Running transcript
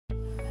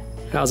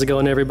How's it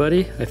going,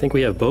 everybody? I think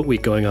we have boat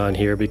week going on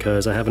here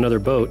because I have another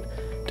boat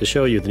to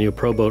show you, the new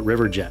Pro Boat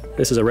River Jet.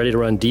 This is a ready to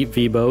run deep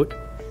V boat.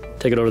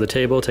 Take it over the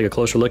table, take a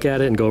closer look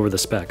at it, and go over the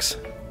specs.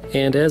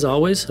 And as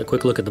always, a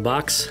quick look at the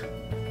box.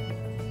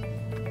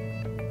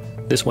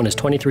 This one is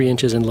 23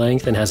 inches in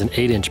length and has an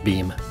 8-inch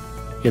beam.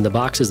 In the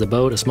box is the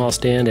boat, a small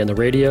stand, and the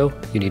radio.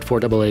 You need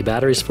 4 AA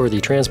batteries for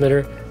the transmitter,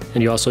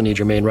 and you also need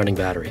your main running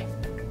battery.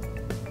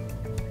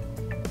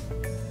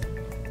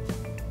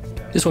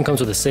 This one comes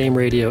with the same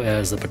radio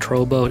as the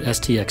Patrol Boat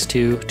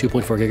STX2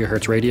 2.4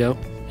 GHz radio.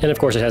 And of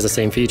course it has the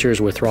same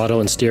features with throttle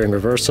and steering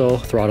reversal,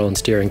 throttle and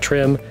steering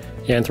trim,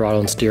 and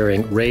throttle and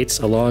steering rates,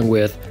 along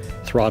with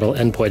throttle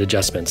endpoint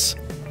adjustments.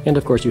 And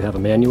of course you have a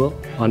manual.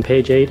 On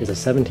page 8 is a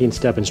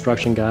 17-step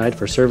instruction guide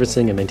for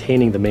servicing and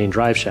maintaining the main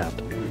drive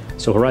shaft.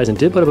 So Horizon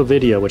did put up a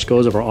video which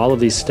goes over all of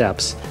these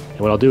steps, and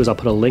what I'll do is I'll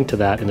put a link to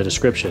that in the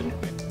description.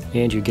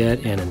 And you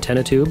get an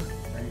antenna tube,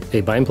 a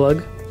bind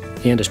plug,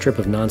 and a strip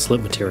of non-slip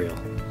material.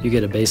 You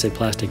get a basic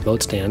plastic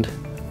boat stand,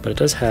 but it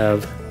does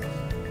have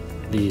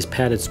these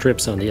padded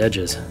strips on the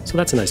edges, so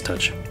that's a nice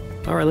touch.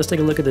 Alright, let's take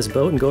a look at this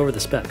boat and go over the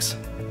specs.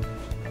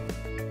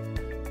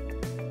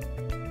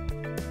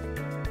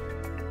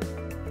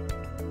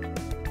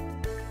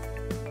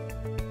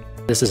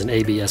 This is an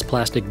ABS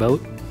plastic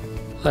boat.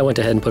 I went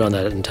ahead and put on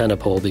that antenna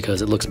pole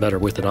because it looks better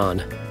with it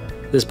on.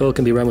 This boat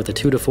can be run with a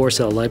 2 to 4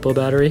 cell LiPo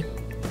battery.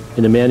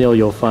 In the manual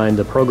you'll find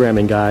the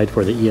programming guide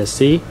for the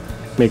ESC.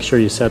 Make sure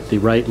you set the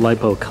right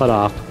LiPo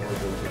cutoff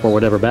for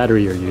whatever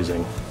battery you're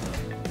using.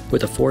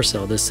 With a 4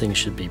 cell, this thing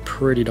should be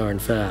pretty darn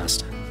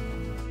fast.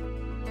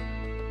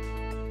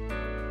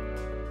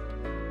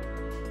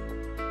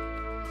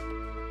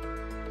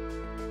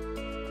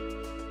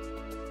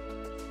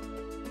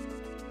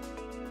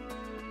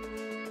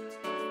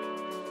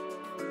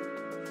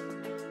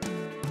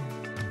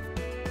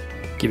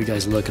 Give you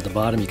guys a look at the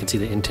bottom. You can see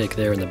the intake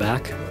there in the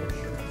back.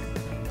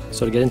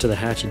 So to get into the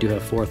hatch, you do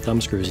have 4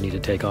 thumb screws you need to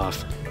take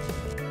off.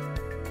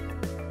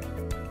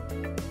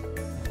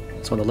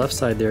 So on the left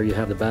side there, you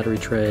have the battery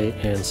tray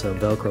and some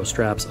Velcro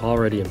straps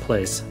already in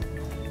place.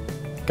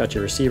 Got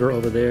your receiver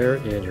over there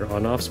and your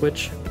on-off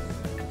switch.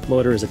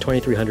 Motor is a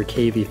 2300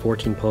 kV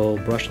 14-pole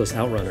brushless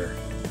outrunner.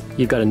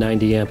 You've got a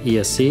 90 amp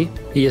ESC.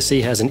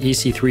 ESC has an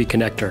EC3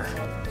 connector.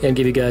 And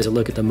give you guys a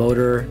look at the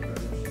motor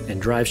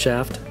and drive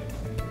shaft.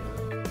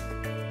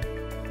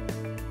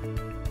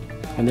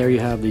 And there you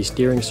have the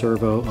steering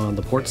servo on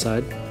the port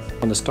side.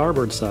 On the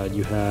starboard side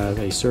you have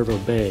a servo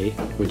bay,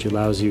 which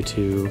allows you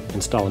to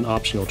install an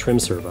optional trim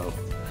servo.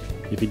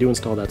 If you do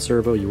install that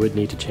servo, you would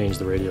need to change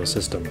the radio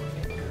system.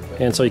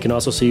 And so you can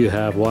also see you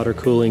have water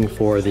cooling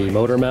for the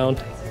motor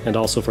mount and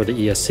also for the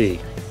ESC.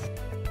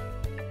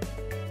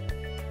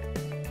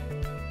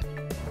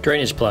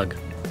 Drainage plug.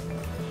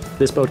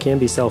 This boat can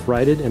be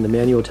self-righted and the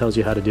manual tells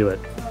you how to do it.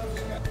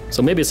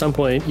 So maybe at some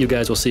point you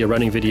guys will see a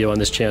running video on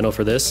this channel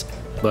for this.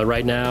 But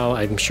right now,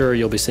 I'm sure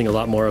you'll be seeing a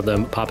lot more of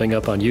them popping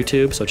up on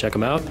YouTube, so check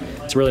them out.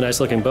 It's a really nice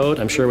looking boat.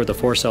 I'm sure with the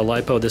 4-cell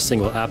LiPo, this thing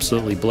will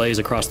absolutely blaze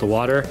across the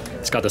water.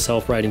 It's got the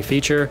self-righting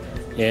feature,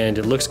 and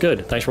it looks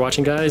good. Thanks for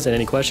watching, guys, and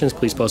any questions,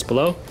 please post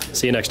below.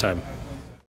 See you next time.